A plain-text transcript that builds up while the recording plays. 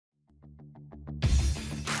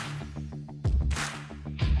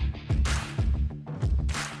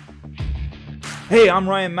Hey, I'm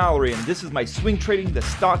Ryan Mallory, and this is my Swing Trading the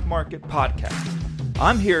Stock Market podcast.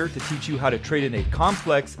 I'm here to teach you how to trade in a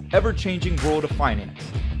complex, ever-changing world of finance.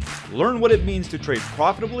 Learn what it means to trade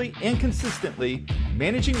profitably and consistently,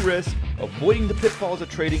 managing risk, avoiding the pitfalls of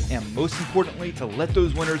trading, and most importantly, to let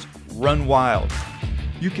those winners run wild.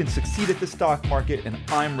 You can succeed at the stock market, and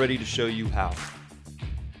I'm ready to show you how.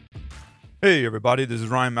 Hey everybody, this is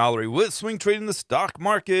Ryan Mallory with Swing Trading the Stock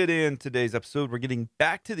Market. In today's episode, we're getting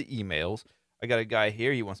back to the emails. I got a guy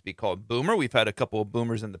here, he wants to be called Boomer. We've had a couple of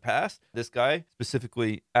boomers in the past. This guy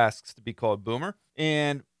specifically asks to be called Boomer.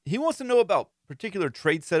 And he wants to know about particular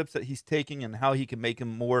trade setups that he's taking and how he can make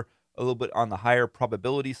them a little bit on the higher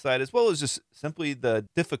probability side, as well as just simply the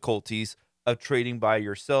difficulties of trading by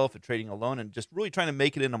yourself and trading alone, and just really trying to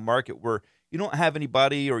make it in a market where you don't have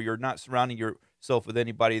anybody or you're not surrounding yourself with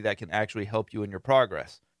anybody that can actually help you in your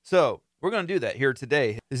progress. So we're going to do that here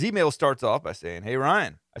today. His email starts off by saying, "Hey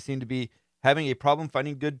Ryan, I seem to be having a problem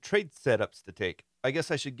finding good trade setups to take. I guess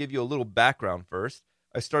I should give you a little background first.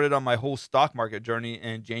 I started on my whole stock market journey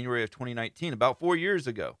in January of 2019, about 4 years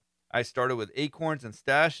ago. I started with Acorns and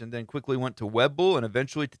Stash, and then quickly went to Webull and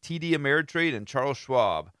eventually to TD Ameritrade and Charles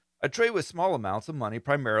Schwab. I trade with small amounts of money,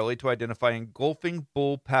 primarily to identify engulfing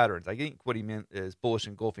bull patterns." I think what he meant is bullish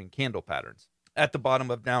engulfing candle patterns at the bottom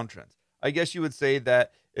of downtrends. I guess you would say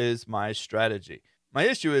that is my strategy. My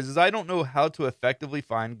issue is I don't know how to effectively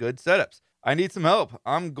find good setups. I need some help.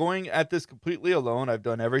 I'm going at this completely alone. I've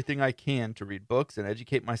done everything I can to read books and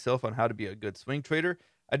educate myself on how to be a good swing trader.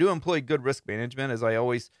 I do employ good risk management, as I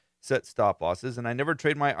always set stop losses, and I never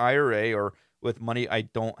trade my IRA or with money I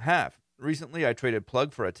don't have. Recently, I traded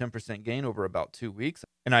Plug for a 10% gain over about 2 weeks,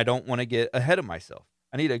 and I don't want to get ahead of myself.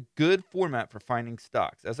 I need a good format for finding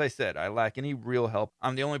stocks. As I said, I lack any real help.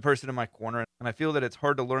 I'm the only person in my corner, and I feel that it's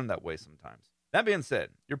hard to learn that way sometimes. That being said,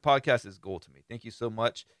 your podcast is gold to me. Thank you so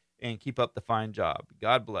much, and keep up the fine job.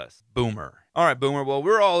 God bless. Boomer. All right, Boomer. Well,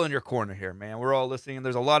 we're all in your corner here, man. We're all listening, and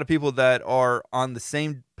there's a lot of people that are on the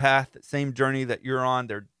same path, same journey that you're on.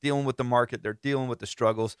 They're dealing with the market. They're dealing with the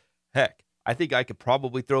struggles. Heck, I think I could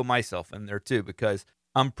probably throw myself in there too, because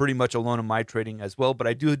I'm pretty much alone in my trading as well. But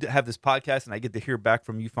I do have this podcast, and I get to hear back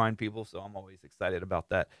from you fine people, so I'm always excited about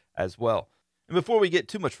that as well. And before we get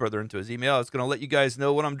too much further into his email, I was going to let you guys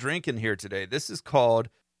know what I'm drinking here today. This is called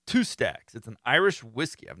Two Stacks. It's an Irish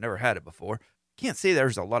whiskey. I've never had it before. Can't say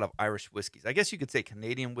there's a lot of Irish whiskeys. I guess you could say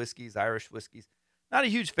Canadian whiskeys, Irish whiskeys. Not a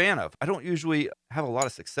huge fan of. I don't usually have a lot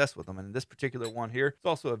of success with them. And this particular one here, it's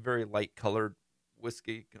also a very light colored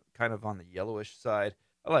whiskey, kind of on the yellowish side.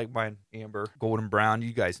 I like mine amber, golden brown.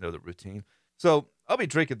 You guys know the routine. So I'll be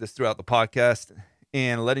drinking this throughout the podcast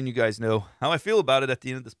and letting you guys know how I feel about it at the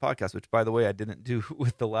end of this podcast, which, by the way, I didn't do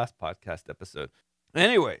with the last podcast episode.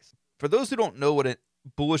 Anyways, for those who don't know what a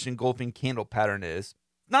bullish engulfing candle pattern is,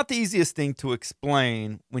 not the easiest thing to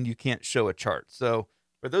explain when you can't show a chart. So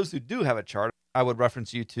for those who do have a chart, I would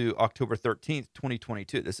reference you to October 13th,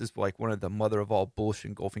 2022. This is like one of the mother of all bullish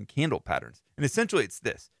engulfing candle patterns. And essentially it's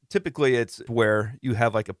this. Typically it's where you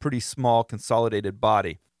have like a pretty small consolidated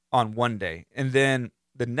body on one day. And then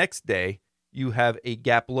the next day you have a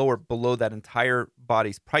gap lower below that entire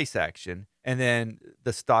body's price action. And then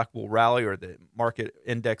the stock will rally, or the market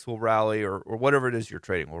index will rally, or whatever it is you're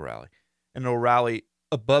trading will rally. And it'll rally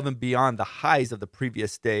above and beyond the highs of the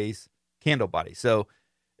previous day's candle body. So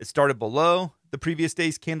it started below the previous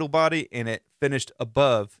day's candle body and it finished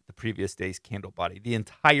above the previous day's candle body. The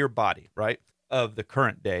entire body, right, of the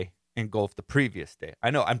current day engulfed the previous day. I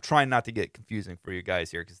know I'm trying not to get confusing for you guys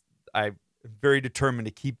here, because I'm very determined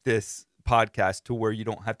to keep this podcast to where you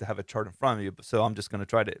don't have to have a chart in front of you. So I'm just going to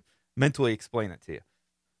try to mentally explain it to you.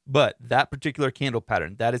 But that particular candle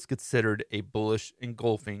pattern, that is considered a bullish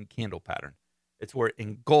engulfing candle pattern. It's where it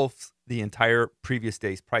engulfs the entire previous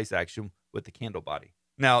day's price action with the candle body.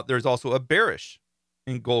 Now, there's also a bearish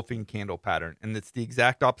engulfing candle pattern, and it's the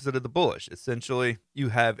exact opposite of the bullish. Essentially, you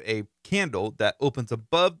have a candle that opens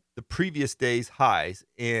above the previous day's highs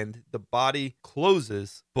and the body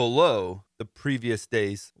closes below the previous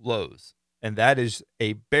day's lows. And that is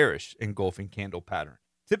a bearish engulfing candle pattern.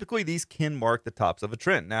 Typically, these can mark the tops of a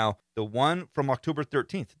trend. Now, the one from October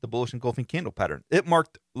 13th, the bullish engulfing candle pattern, it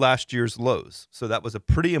marked last year's lows. So that was a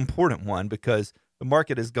pretty important one, because the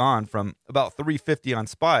market has gone from about 350 on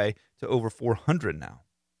SPY to over 400 now.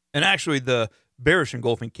 And actually, the bearish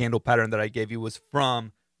engulfing candle pattern that I gave you was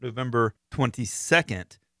from November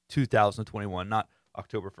 22nd, 2021, not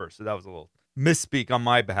October 1st. So that was a little misspeak on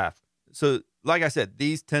my behalf. So like I said,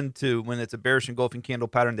 these tend to, when it's a bearish engulfing candle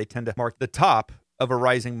pattern, they tend to mark the top of a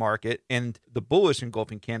rising market, and the bullish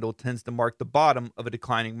engulfing candle tends to mark the bottom of a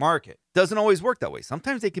declining market. Doesn't always work that way.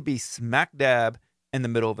 Sometimes they could be smack dab in the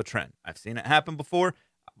middle of a trend. I've seen it happen before.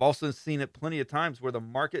 I've also seen it plenty of times where the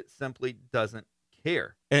market simply doesn't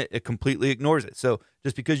care. It completely ignores it. So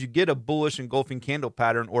just because you get a bullish engulfing candle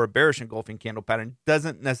pattern or a bearish engulfing candle pattern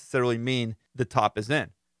doesn't necessarily mean the top is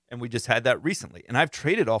in. And we just had that recently. And I've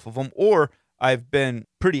traded off of them, or I've been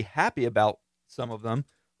pretty happy about some of them,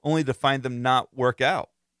 only to find them not work out.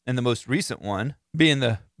 And the most recent one being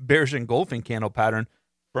the bearish engulfing candle pattern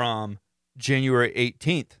from January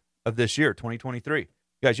 18th of this year, 2023.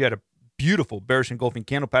 Guys, you had a beautiful bearish engulfing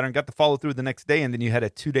candle pattern, got to follow through the next day, and then you had a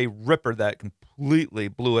 2-day ripper that completely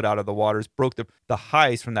blew it out of the waters, broke the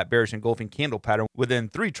highs from that bearish engulfing candle pattern within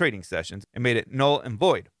 3 trading sessions and made it null and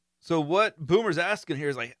void. So what Boomer's asking here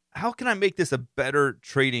is like, how can I make this a better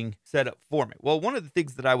trading setup for me? Well, one of the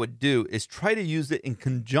things that I would do is try to use it in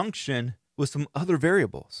conjunction with some other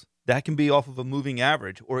variables. That can be off of a moving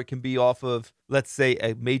average, or it can be off of, let's say,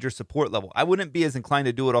 a major support level. I wouldn't be as inclined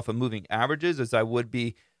to do it off of moving averages as I would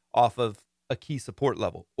be off of a key support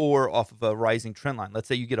level or off of a rising trend line. Let's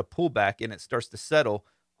say you get a pullback and it starts to settle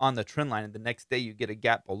on the trend line, and the next day you get a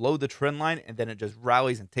gap below the trend line, and then it just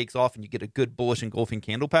rallies and takes off and you get a good bullish engulfing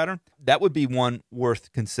candle pattern. That would be one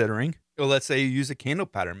worth considering. Or let's say you use a candle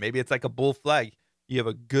pattern. Maybe it's like a bull flag. You have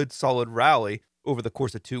a good solid rally over the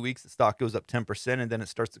course of 2 weeks. The stock goes up 10%, and then it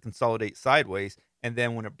starts to consolidate sideways. And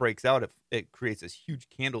then when it breaks out, it creates this huge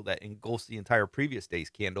candle that engulfs the entire previous day's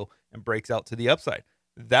candle and breaks out to the upside.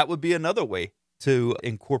 That would be another way to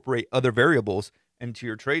incorporate other variables into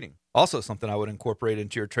your trading. Also, something I would incorporate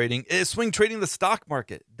into your trading is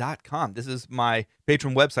swingtradingthestockmarket.com. This is my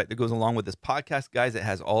patron website that goes along with this podcast, guys. It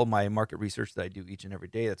has all my market research that I do each and every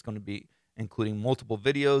day. That's going to be including multiple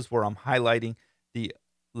videos where I'm highlighting the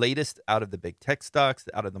latest out of the big tech stocks,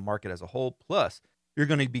 out of the market as a whole. Plus, you're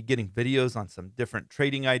going to be getting videos on some different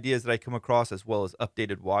trading ideas that I come across, as well as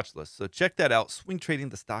updated watch lists. So check that out,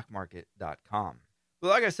 swingtradingthestockmarket.com. But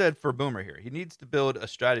like I said, for Boomer here, he needs to build a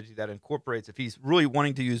strategy that incorporates, if he's really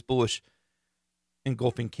wanting to use bullish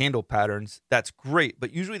engulfing candle patterns, that's great.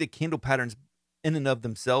 But usually the candle patterns in and of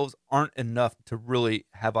themselves aren't enough to really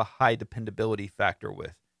have a high dependability factor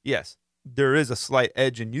with. Yes, there is a slight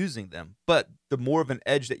edge in using them, but the more of an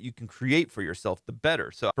edge that you can create for yourself, the better.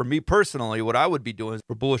 So for me personally, what I would be doing is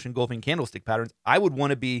for bullish engulfing candlestick patterns, I would want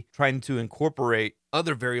to be trying to incorporate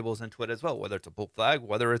other variables into it as well, whether it's a bull flag,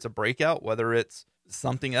 whether it's a breakout, whether it's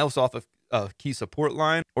something else off of a key support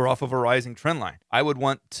line or off of a rising trend line. I would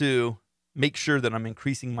want to make sure that I'm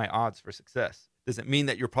increasing my odds for success. Does it mean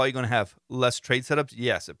that you're probably going to have less trade setups?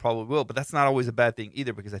 Yes, it probably will, but that's not always a bad thing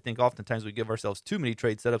either, because I think oftentimes we give ourselves too many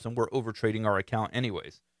trade setups and we're over trading our account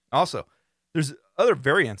anyways. Also, there's other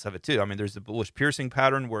variants of it too. I mean, there's the bullish piercing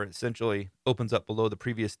pattern where it essentially opens up below the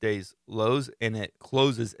previous day's lows and it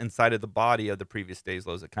closes inside of the body of the previous day's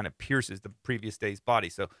lows. It kind of pierces the previous day's body.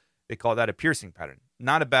 So they call that a piercing pattern.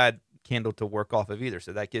 Not a bad candle to work off of either.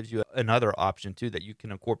 So that gives you another option too that you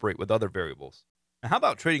can incorporate with other variables. Now, how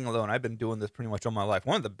about trading alone? I've been doing this pretty much all my life.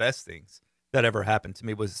 One of the best things that ever happened to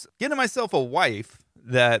me was getting myself a wife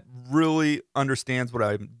that really understands what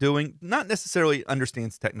I'm doing, not necessarily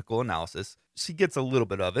understands technical analysis. She gets a little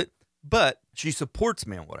bit of it, but she supports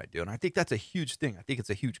me on what I do. And I think that's a huge thing. I think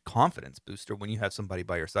it's a huge confidence booster when you have somebody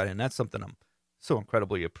by your side. And that's something I'm so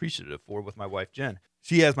incredibly appreciative for with my wife, Jen.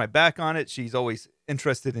 She has my back on it. She's always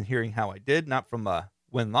interested in hearing how I did, not from a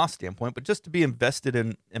win-loss standpoint, but just to be invested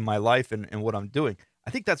in my life and what I'm doing. I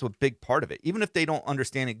think that's a big part of it. Even if they don't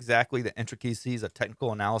understand exactly the intricacies of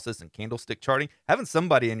technical analysis and candlestick charting, having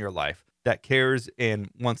somebody in your life that cares and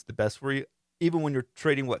wants the best for you, even when you're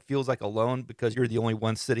trading what feels like alone because you're the only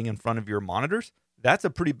one sitting in front of your monitors, that's a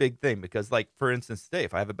pretty big thing. Because, like, for instance, today,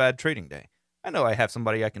 if I have a bad trading day, I know I have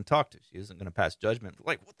somebody I can talk to. She isn't going to pass judgment.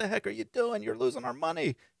 Like, what the heck are you doing? You're losing our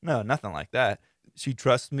money. No, nothing like that. She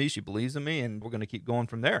trusts me. She believes in me. And we're going to keep going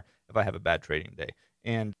from there if I have a bad trading day.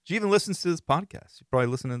 And she even listens to this podcast. She's probably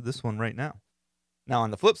listening to this one right now. Now,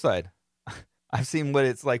 on the flip side, I've seen what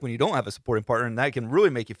it's like when you don't have a supporting partner. And that can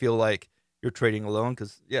really make you feel like you're trading alone.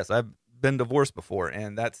 Because, yes, I've been divorced before.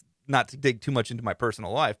 And that's not to dig too much into my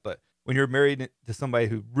personal life. But when you're married to somebody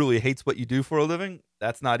who really hates what you do for a living,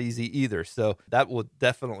 that's not easy either. So that will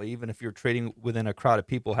definitely, even if you're trading within a crowd of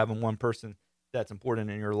people, having one person that's important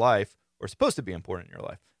in your life or supposed to be important in your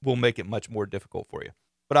life will make it much more difficult for you.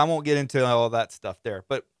 But I won't get into all that stuff there.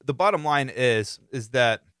 But the bottom line is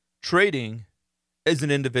that trading is an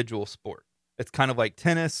individual sport. It's kind of like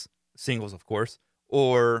tennis, singles, of course,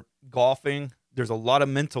 or golfing. There's a lot of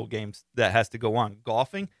mental games that has to go on.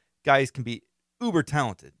 Golfing, guys can be uber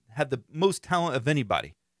talented, have the most talent of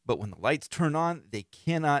anybody. But when the lights turn on, they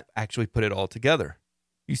cannot actually put it all together.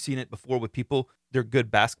 You've seen it before with people. They're good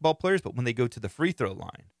basketball players, but when they go to the free throw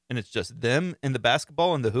line and it's just them and the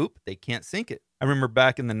basketball and the hoop, they can't sink it. I remember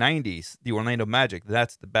back in the 90s, the Orlando Magic,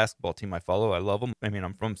 that's the basketball team I follow. I love them. I mean,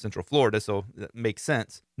 I'm from Central Florida, so that makes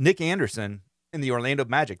sense. Nick Anderson in the Orlando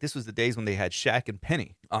Magic, this was the days when they had Shaq and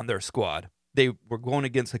Penny on their squad. They were going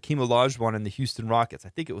against Hakeem Olajuwon and the Houston Rockets. I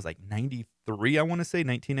think it was like 93, I want to say,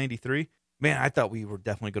 1993. Man, I thought we were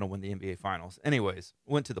definitely going to win the NBA Finals. Anyways,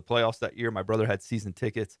 went to the playoffs that year. My brother had season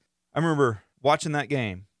tickets. I remember watching that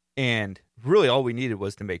game, and really all we needed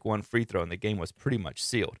was to make one free throw, and the game was pretty much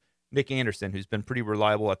sealed. Nick Anderson, who's been pretty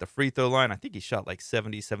reliable at the free throw line, I think he shot like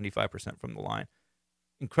 70-75% from the line.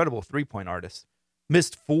 Incredible three-point artist.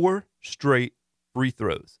 Missed 4 straight free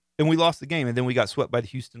throws, and we lost the game, and then we got swept by the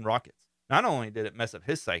Houston Rockets. Not only did it mess up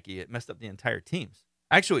his psyche, it messed up the entire team's.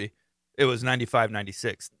 Actually, it was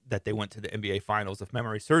 95-96 that they went to the NBA Finals, if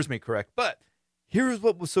memory serves me correct. But here's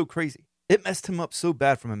what was so crazy. It messed him up so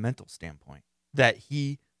bad from a mental standpoint that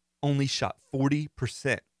he only shot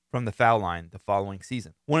 40% from the foul line the following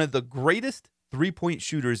season. One of the greatest three-point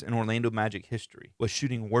shooters in Orlando Magic history was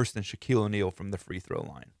shooting worse than Shaquille O'Neal from the free throw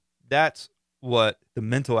line. That's what the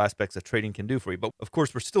mental aspects of trading can do for you. But of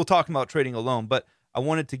course, we're still talking about trading alone, but I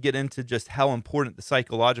wanted to get into just how important the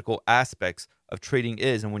psychological aspects of trading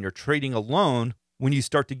is. And when you're trading alone, when you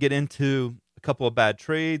start to get into a couple of bad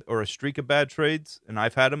trades or a streak of bad trades, and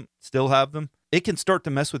I've had them, still have them, it can start to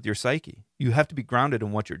mess with your psyche. You have to be grounded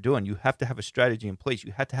in what you're doing. You have to have a strategy in place.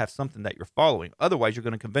 You have to have something that you're following. Otherwise, you're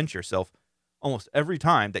going to convince yourself almost every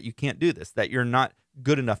time that you can't do this, that you're not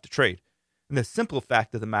good enough to trade. And the simple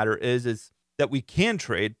fact of the matter is that we can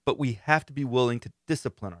trade, but we have to be willing to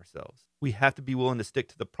discipline ourselves. We have to be willing to stick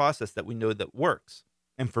to the process that we know that works.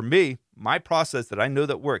 And for me, my process that I know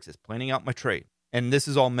that works is planning out my trade. And this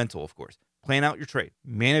is all mental, of course. Plan out your trade,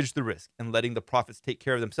 manage the risk, and letting the profits take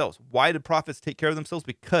care of themselves. Why do profits take care of themselves?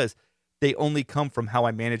 Because they only come from how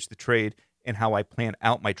I manage the trade and how I plan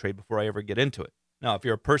out my trade before I ever get into it. Now, if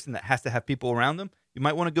you're a person that has to have people around them, you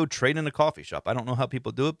might want to go trade in a coffee shop. I don't know how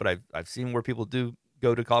people do it, but I've seen where people do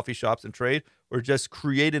go to coffee shops and trade, or just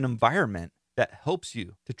create an environment that helps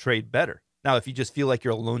you to trade better. Now, if you just feel like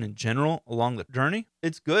you're alone in general along the journey,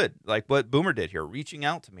 it's good. Like what Boomer did here, reaching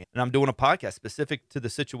out to me. And I'm doing a podcast specific to the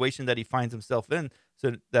situation that he finds himself in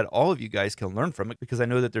so that all of you guys can learn from it, because I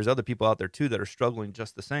know that there's other people out there too that are struggling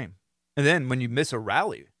just the same. And then when you miss a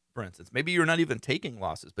rally, for instance, maybe you're not even taking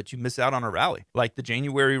losses, but you miss out on a rally, like the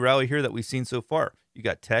January rally here that we've seen so far. You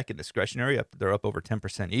got tech and discretionary up; they're up over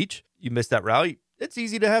 10% each. You missed that rally. It's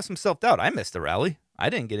easy to have some self-doubt. I missed the rally.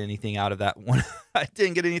 I didn't get anything out of that one. I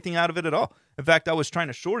didn't get anything out of it at all. In fact, I was trying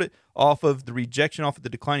to short it off of the rejection, off of the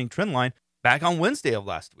declining trend line back on Wednesday of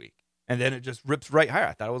last week. And then it just rips right higher.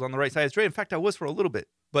 I thought I was on the right side of the trade. In fact, I was for a little bit.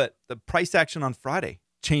 But the price action on Friday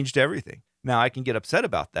changed everything. Now, I can get upset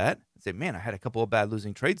about that and say, man, I had a couple of bad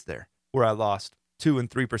losing trades there where I lost 2 and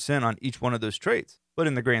 3% on each one of those trades. But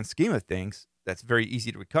in the grand scheme of things, that's very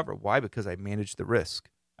easy to recover. Why? Because I managed the risk.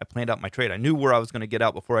 I planned out my trade. I knew where I was going to get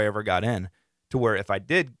out before I ever got in, to where if I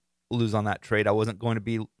did lose on that trade, I wasn't going to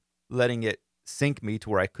be letting it sink me to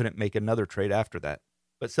where I couldn't make another trade after that.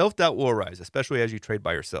 But self-doubt will arise, especially as you trade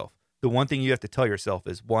by yourself. The one thing you have to tell yourself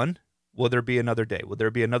is, one, will there be another day? Will there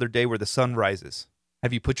be another day where the sun rises?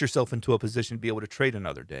 Have you put yourself into a position to be able to trade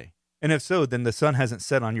another day? And if so, then the sun hasn't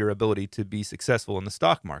set on your ability to be successful in the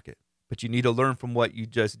stock market. But you need to learn from what you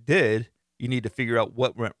just did. You need to figure out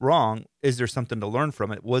what went wrong. Is there something to learn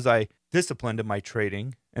from it? Was I disciplined in my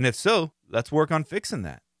trading? And if so, let's work on fixing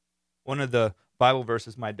that. One of the Bible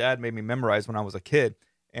verses my dad made me memorize when I was a kid,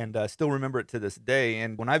 and still remember it to this day.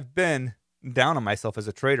 And when I've been down on myself as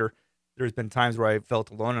a trader, there's been times where I felt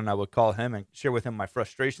alone, and I would call him and share with him my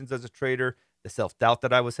frustrations as a trader, the self-doubt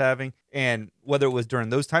that I was having. And whether it was during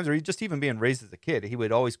those times or just even being raised as a kid, he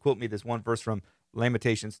would always quote me this one verse from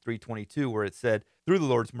Lamentations 3:22, where it said, "Through the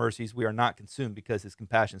Lord's mercies we are not consumed, because his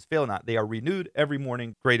compassions fail not. They are renewed every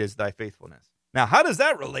morning. Great is thy faithfulness." Now, how does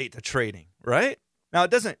that relate to trading, right? Now,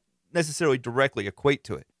 it doesn't necessarily directly equate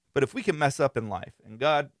to it, but if we can mess up in life, and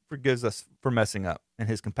God forgives us for messing up, and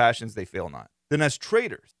his compassions, they fail not, then as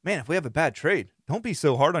traders, man, if we have a bad trade, don't be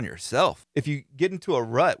so hard on yourself. If you get into a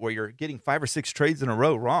rut where you're getting 5 or 6 trades in a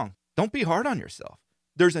row wrong, don't be hard on yourself.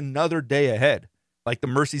 There's another day ahead. Like the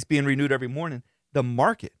mercies being renewed every morning, the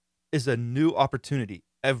market is a new opportunity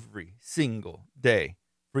every single day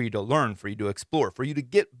for you to learn, for you to explore, for you to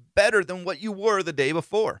get better than what you were the day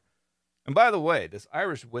before. And by the way, this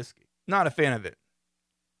Irish whiskey, not a fan of it.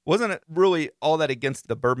 Wasn't it really all that against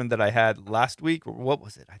the bourbon that I had last week? Or what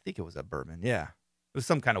was it? I think it was a bourbon. Yeah. It was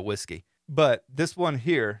some kind of whiskey. But this one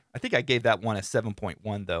here, I think I gave that one a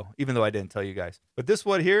 7.1 though, even though I didn't tell you guys. But this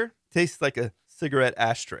one here tastes like a cigarette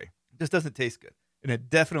ashtray. It just doesn't taste good. And it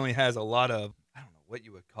definitely has a lot of, what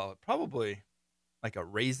you would call it. Probably like a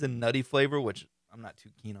raisin nutty flavor, which I'm not too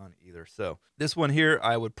keen on either. So this one here,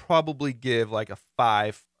 I would probably give like a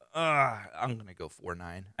 5. I'm going to go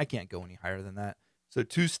 4.9. I can't go any higher than that. So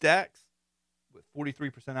 2 stacks with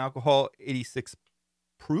 43% alcohol, 86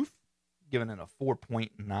 proof, giving it a 4.9.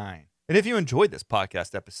 And if you enjoyed this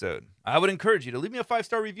podcast episode, I would encourage you to leave me a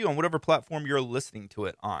 5-star review on whatever platform you're listening to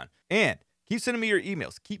it on. And keep sending me your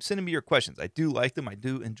emails. Keep sending me your questions. I do like them. I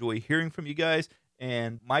do enjoy hearing from you guys.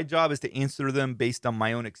 And my job is to answer them based on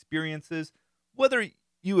my own experiences, whether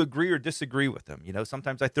you agree or disagree with them. You know,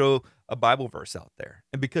 sometimes I throw a Bible verse out there,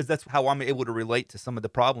 and because that's how I'm able to relate to some of the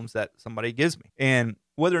problems that somebody gives me. And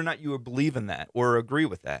whether or not you believe in that or agree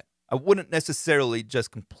with that, I wouldn't necessarily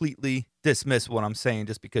just completely dismiss what I'm saying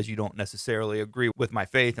just because you don't necessarily agree with my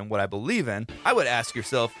faith and what I believe in. I would ask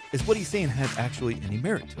yourself, is what he's saying has actually any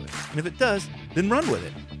merit to it? And if it does, then run with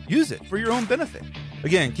it. Use it for your own benefit.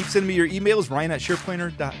 Again, keep sending me your emails,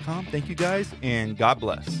 ryan@shareplanner.com. Thank you guys, and God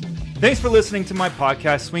bless. Thanks for listening to my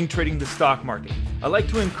podcast, Swing Trading the Stock Market. I'd like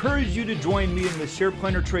to encourage you to join me in the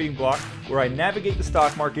SharePlanner Trading Block, where I navigate the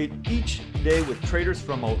stock market each day with traders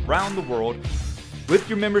from around the world. With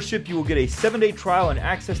your membership, you will get a 7-day trial and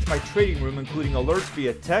access to my trading room, including alerts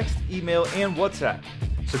via text, email, and WhatsApp.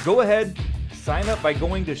 So go ahead, sign up by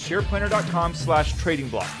going to shareplanner.com/trading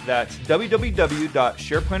block. That's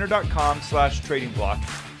www.shareplanner.com/trading block.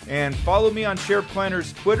 And follow me on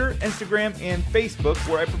SharePlanner's Twitter, Instagram, and Facebook,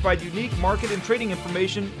 where I provide unique market and trading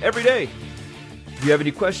information every day. If you have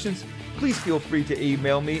any questions, please feel free to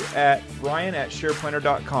email me at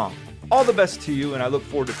ryan@shareplanner.com. All the best to you, and I look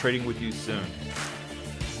forward to trading with you soon.